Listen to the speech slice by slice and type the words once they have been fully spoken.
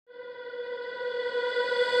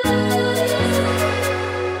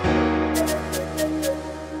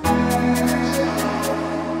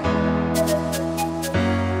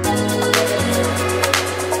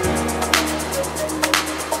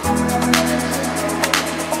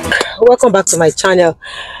welcome back to my channel.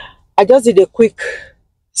 I just did a quick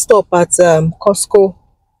stop at Costco,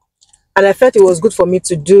 and I felt it was good for me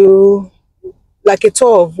to do like a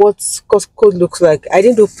tour of what Costco looks like. I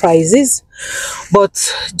didn't do prices, but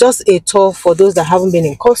just a tour for those that haven't been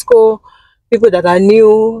in Costco, people that are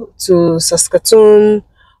new to Saskatoon.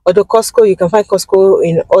 Although Costco, you can find Costco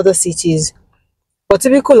in other cities, but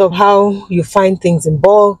typical of how you find things in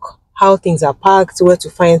bulk, how things are packed, where to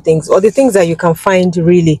find things, or the things that you can find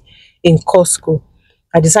really in Costco.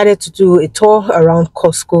 I decided to do a tour around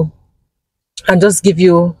Costco and just give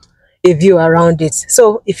you a view around it.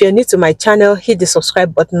 So if you're new to my channel, hit the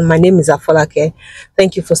subscribe button. My name is Afolake.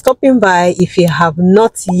 Thank you for stopping by. If you have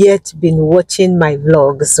not yet been watching my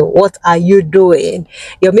vlogs, what are you doing?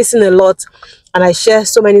 You're missing a lot. And I share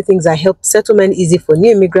so many things that help settlement easy for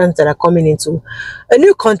new immigrants that are coming into a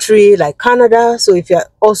new country like Canada. So if you're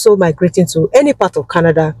also migrating to any part of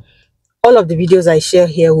Canada, all of the videos I share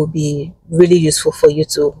here will be really useful for you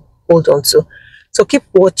to hold on to. So keep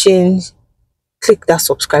watching, click that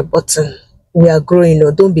subscribe button. We are growing,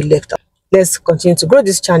 don't be left out. Let's continue to grow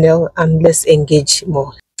this channel and let's engage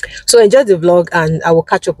more. So enjoy the vlog and I will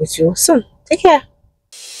catch up with you soon. Take care.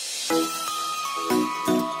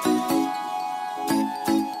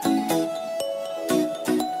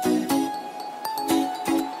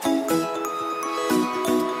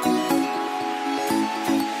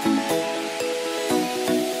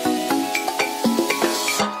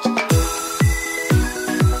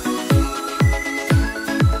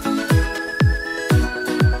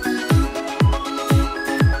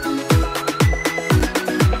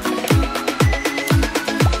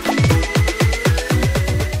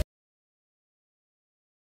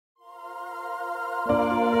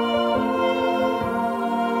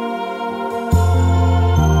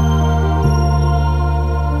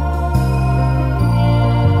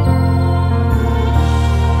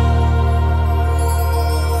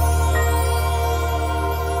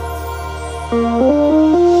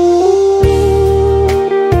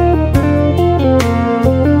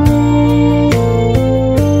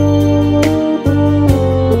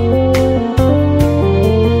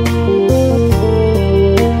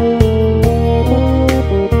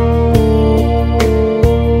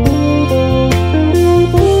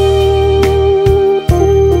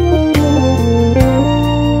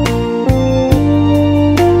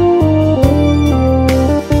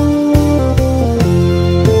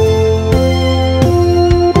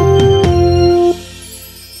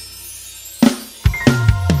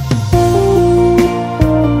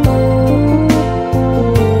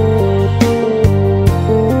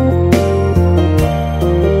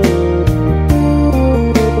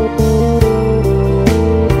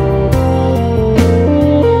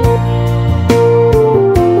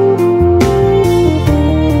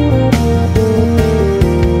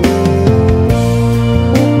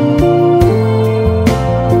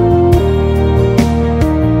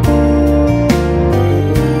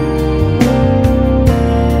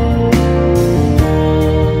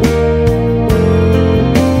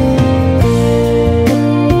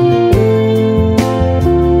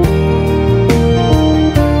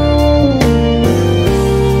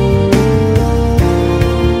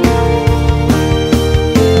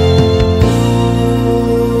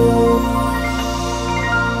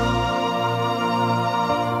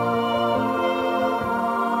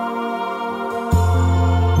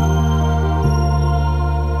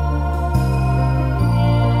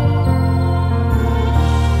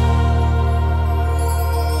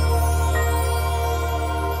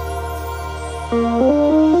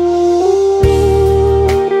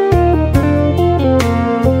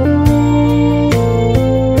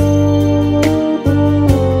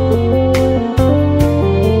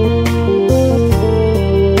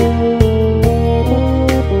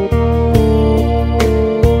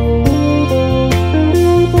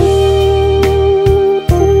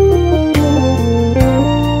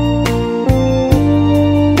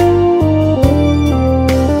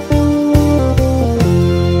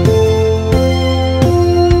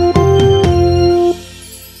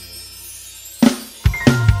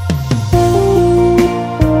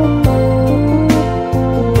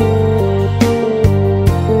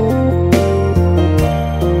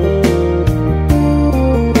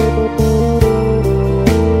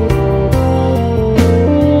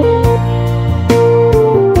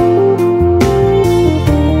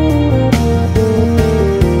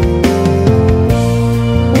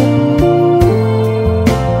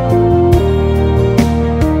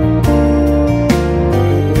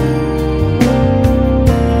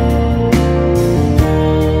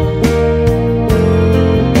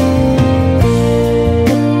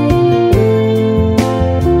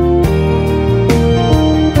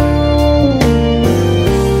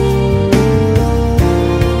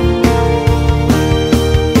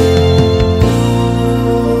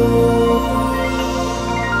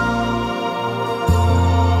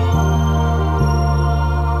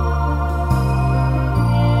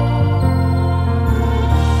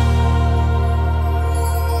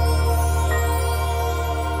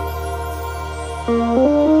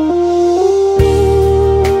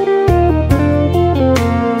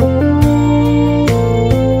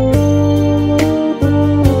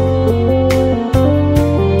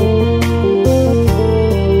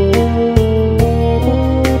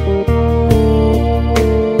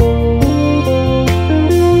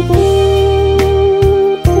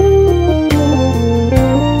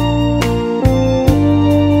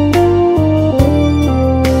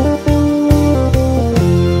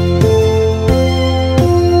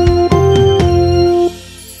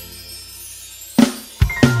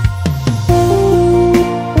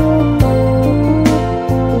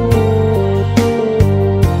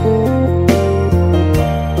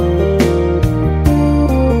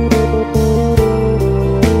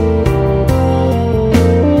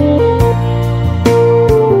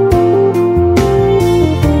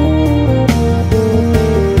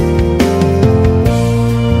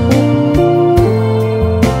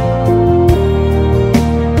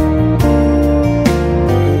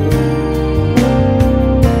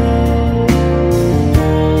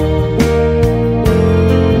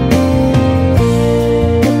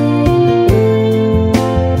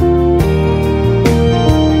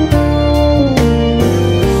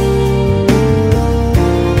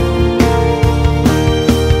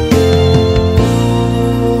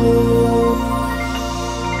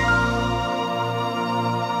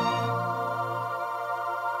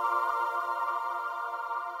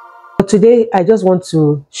 today I just want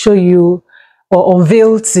to show you or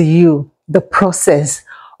unveil to you the process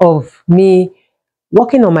of me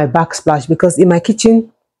working on my backsplash, because in my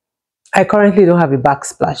kitchen I currently don't have a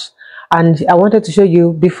backsplash, and I wanted to show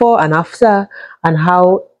you before and after and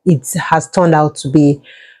how it has turned out to be.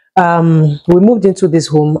 We moved into this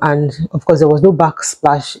home, and of course there was no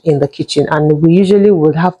backsplash in the kitchen, and we usually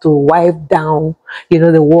would have to wipe down, you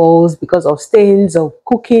know, the walls because of stains of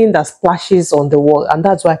cooking that splashes on the wall. And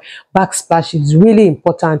that's why backsplash is really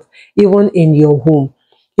important even in your home.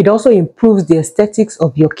 It also improves the aesthetics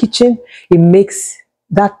of your kitchen. It makes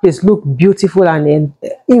that place look beautiful and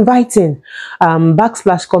inviting.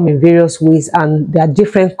 Backsplash come in various ways, and there are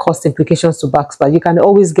different cost implications to backsplash. You can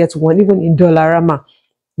always get one even in Dollarama.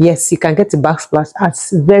 Yes, you can get the backsplash at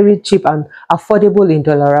very cheap and affordable in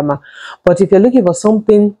Dollarama. But if you're looking for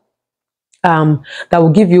something that will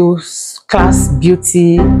give you class,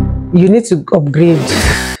 beauty, you need to upgrade.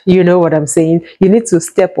 You know what I'm saying? You need to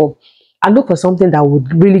step up and look for something that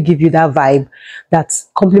would really give you that vibe that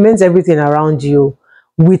complements everything around you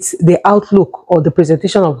with the outlook or the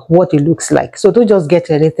presentation of what it looks like. So don't just get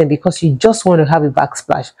anything because you just want to have a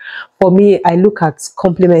backsplash. For me, I look at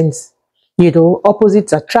complements. You know,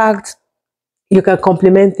 opposites attract. You can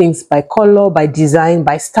complement things by color, by design,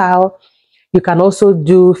 by style. You can also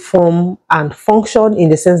do form and function, in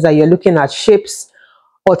the sense that you're looking at shapes,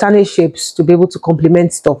 alternate shapes, to be able to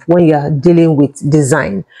complement stuff when you're dealing with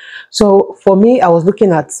design. So for me, I was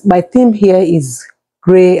looking at, my theme here is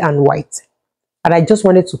gray and white, and I just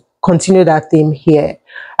wanted to continue that theme here.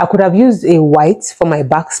 I could have used a white for my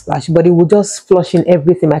backsplash, but it would just flush in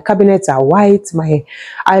everything. My cabinets are white, my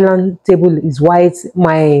island table is white,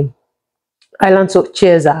 my island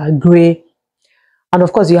chairs are gray, and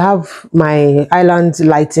of course you have my island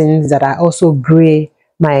lightings that are also gray.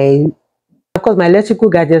 Of course my electrical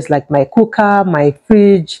gadgets like my cooker, my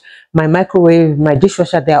fridge, my microwave, my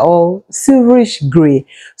dishwasher, they're all silverish gray.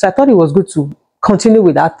 So I thought it was good to continue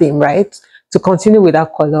with that theme, right? To continue with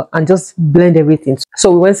that color and just blend everything.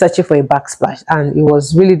 So we went searching for a backsplash, and it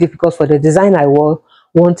was really difficult for the design I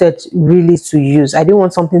wanted really to use. I didn't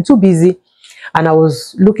want something too busy, and I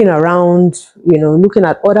was looking around, you know, looking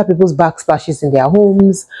at other people's backsplashes in their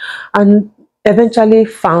homes, and eventually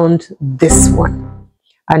found this one.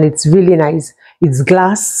 And it's really nice. It's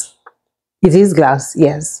glass. It is glass,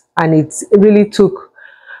 yes. And it really took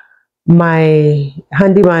my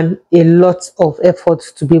handyman a lot of effort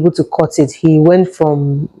to be able to cut it. He went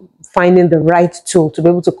from finding the right tool to be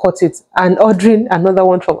able to cut it and ordering another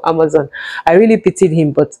one from Amazon. I really pitied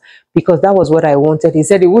him, but because that was what I wanted. He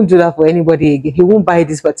said he won't do that for anybody again. He won't buy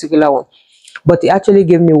this particular one, but he actually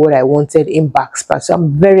gave me what I wanted in backsplash. So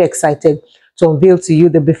I'm very excited to unveil to you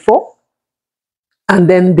the before and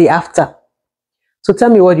then the after. So tell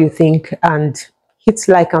me what you think, and hit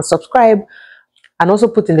like and subscribe. And also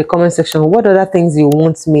put in the comment section what other things you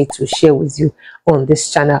want me to share with you on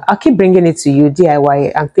this channel. I'll keep bringing it to you,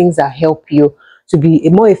 DIY, and things that help you to be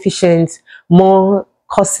more efficient, more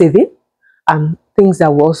cost saving, and things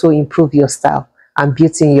that will also improve your style and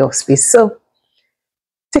beauty in your space. So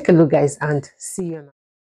take a look, guys, and see you now.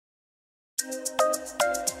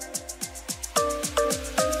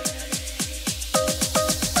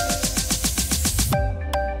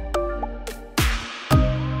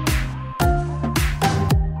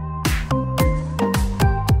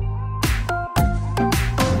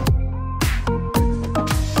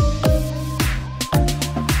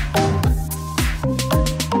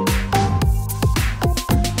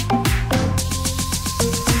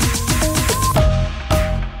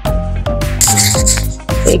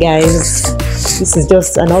 Hey guys, this is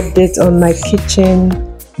just an update on my kitchen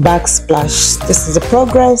backsplash. This is the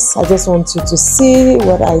progress. I just want you to see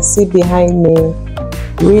what I see behind me,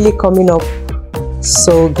 really coming up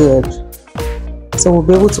so good. So we'll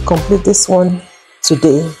be able to complete this one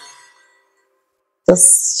today.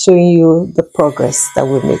 Just showing you the progress that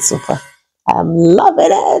we've made so far. I'm loving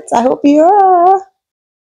it. I hope you are.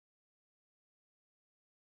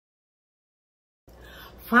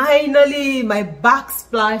 Finally, my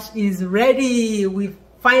backsplash is ready. We've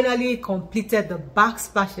finally completed the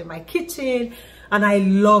backsplash in my kitchen, and I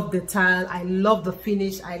love the tile. I love the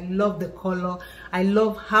finish. I love the color. I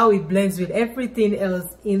love how it blends with everything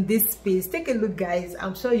else in this space. Take a look, guys.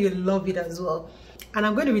 I'm sure you'll love it as well. And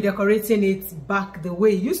I'm going to be decorating it back the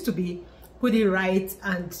way it used to be. Put it right,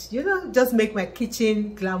 and you know, just make my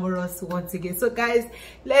kitchen glamorous once again. So guys,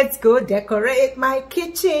 let's go decorate my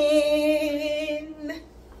kitchen.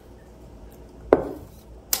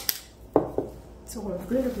 So we're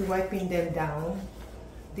going to be wiping them down.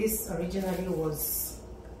 This originally was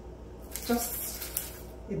just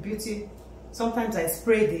a beauty. Sometimes I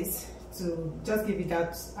spray this to just give it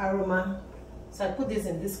that aroma. So I put this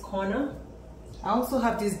in this corner. I also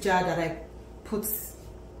have this jar that I put,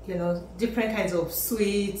 you know, different kinds of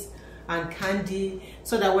sweets and candy,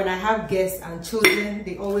 so that when I have guests and children,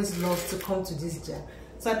 they always love to come to this jar.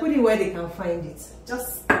 So I put it where they can find it,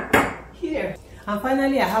 just here. And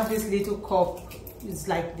finally, I have this little cup. It's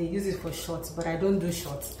like they use it for shots, but I don't do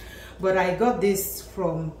shots. But I got this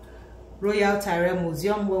from Royal Tyrrell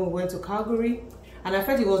Museum when we went to Calgary, and I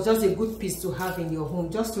felt it was just a good piece to have in your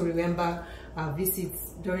home, just to remember our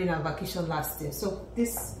visits during our vacation last year. So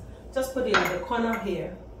this, just put it in the corner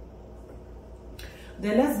here.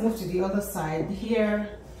 Then let's move to the other side. Here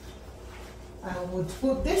I would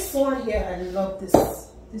put this one here. I love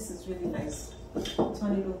this. This is really nice.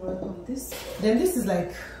 Turn it over on this. Then this is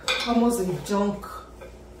like almost a junk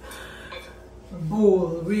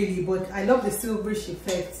bowl, really, but I love the silverish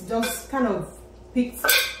effect. Just kind of picked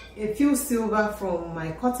a few silver from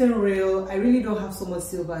my cotton reel. I really don't have so much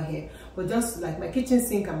silver here, but just like my kitchen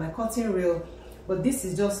sink and my cotton reel. But this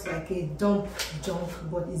is just like a dump junk,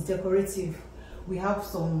 but it's decorative. We have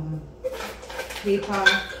some paper.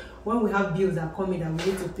 When we have bills that come in and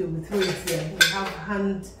we need to pay, we throw it here. We have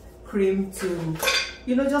hand cream to,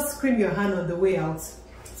 you know, just cream your hand on the way out.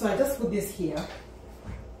 So I just put this here.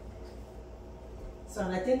 So,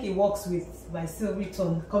 and I think it works with my silvery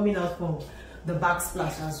tone coming out from the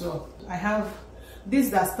backsplash as well. I have this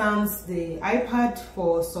that stands the iPad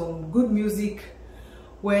for some good music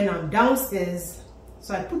when I'm downstairs.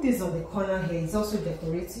 So I put this on the corner here. It's also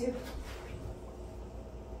decorative.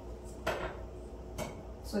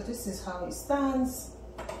 So this is how it stands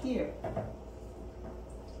here.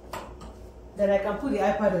 Then I can put the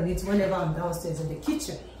iPad on it whenever I'm downstairs in the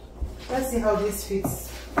kitchen. Let's see how this fits.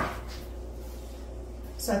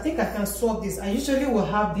 So I think I can swap this. I usually will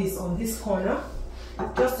have this on this corner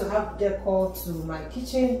just to have decor to my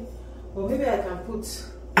kitchen. But maybe I can put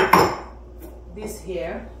this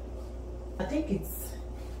here. I think it's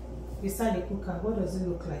beside the cooker. What does it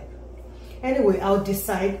look like? Anyway, I'll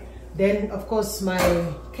decide. Then of course my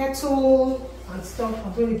kettle and stuff,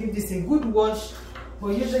 I'm going to give this a good wash,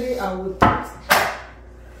 but usually I'll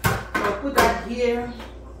put that here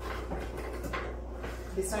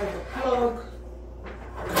beside the plug.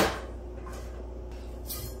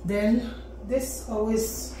 Then this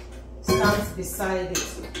always stands beside it.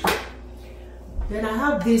 Then I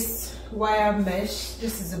have this wire mesh.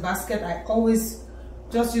 This is a basket I always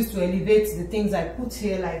just use to elevate the things I put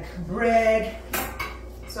here, like bread.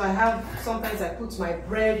 So I have, sometimes I put my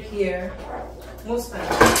bread here, most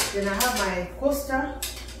times. Then I have my coaster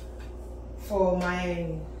for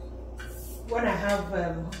my, when I have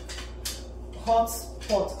hot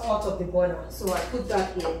pot out of the burner. So I put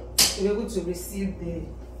that here to be able to receive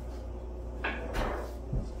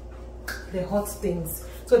the hot things.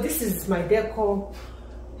 So this is my decor.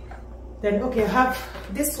 Then okay, I have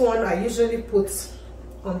this one I usually put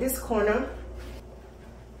on this corner.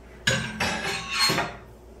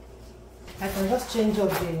 I can just change up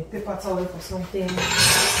the paper towel for something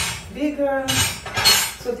bigger.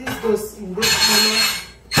 So this goes in this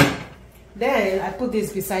corner. Then I put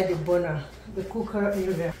this beside the burner, the cooker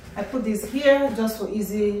area. I put this here just for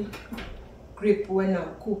easy grip when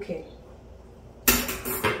I'm cooking.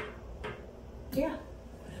 Yeah.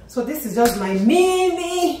 So this is just my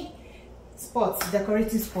mini spot,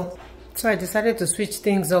 decorative spot. So I decided to switch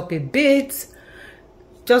things up a bit.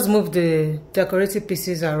 Just move the decorative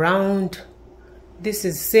pieces around. This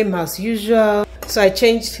is same as usual. So I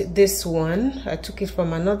changed this one. I took it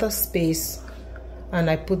from another space and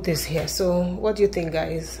I put this here. So what do you think,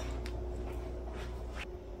 guys?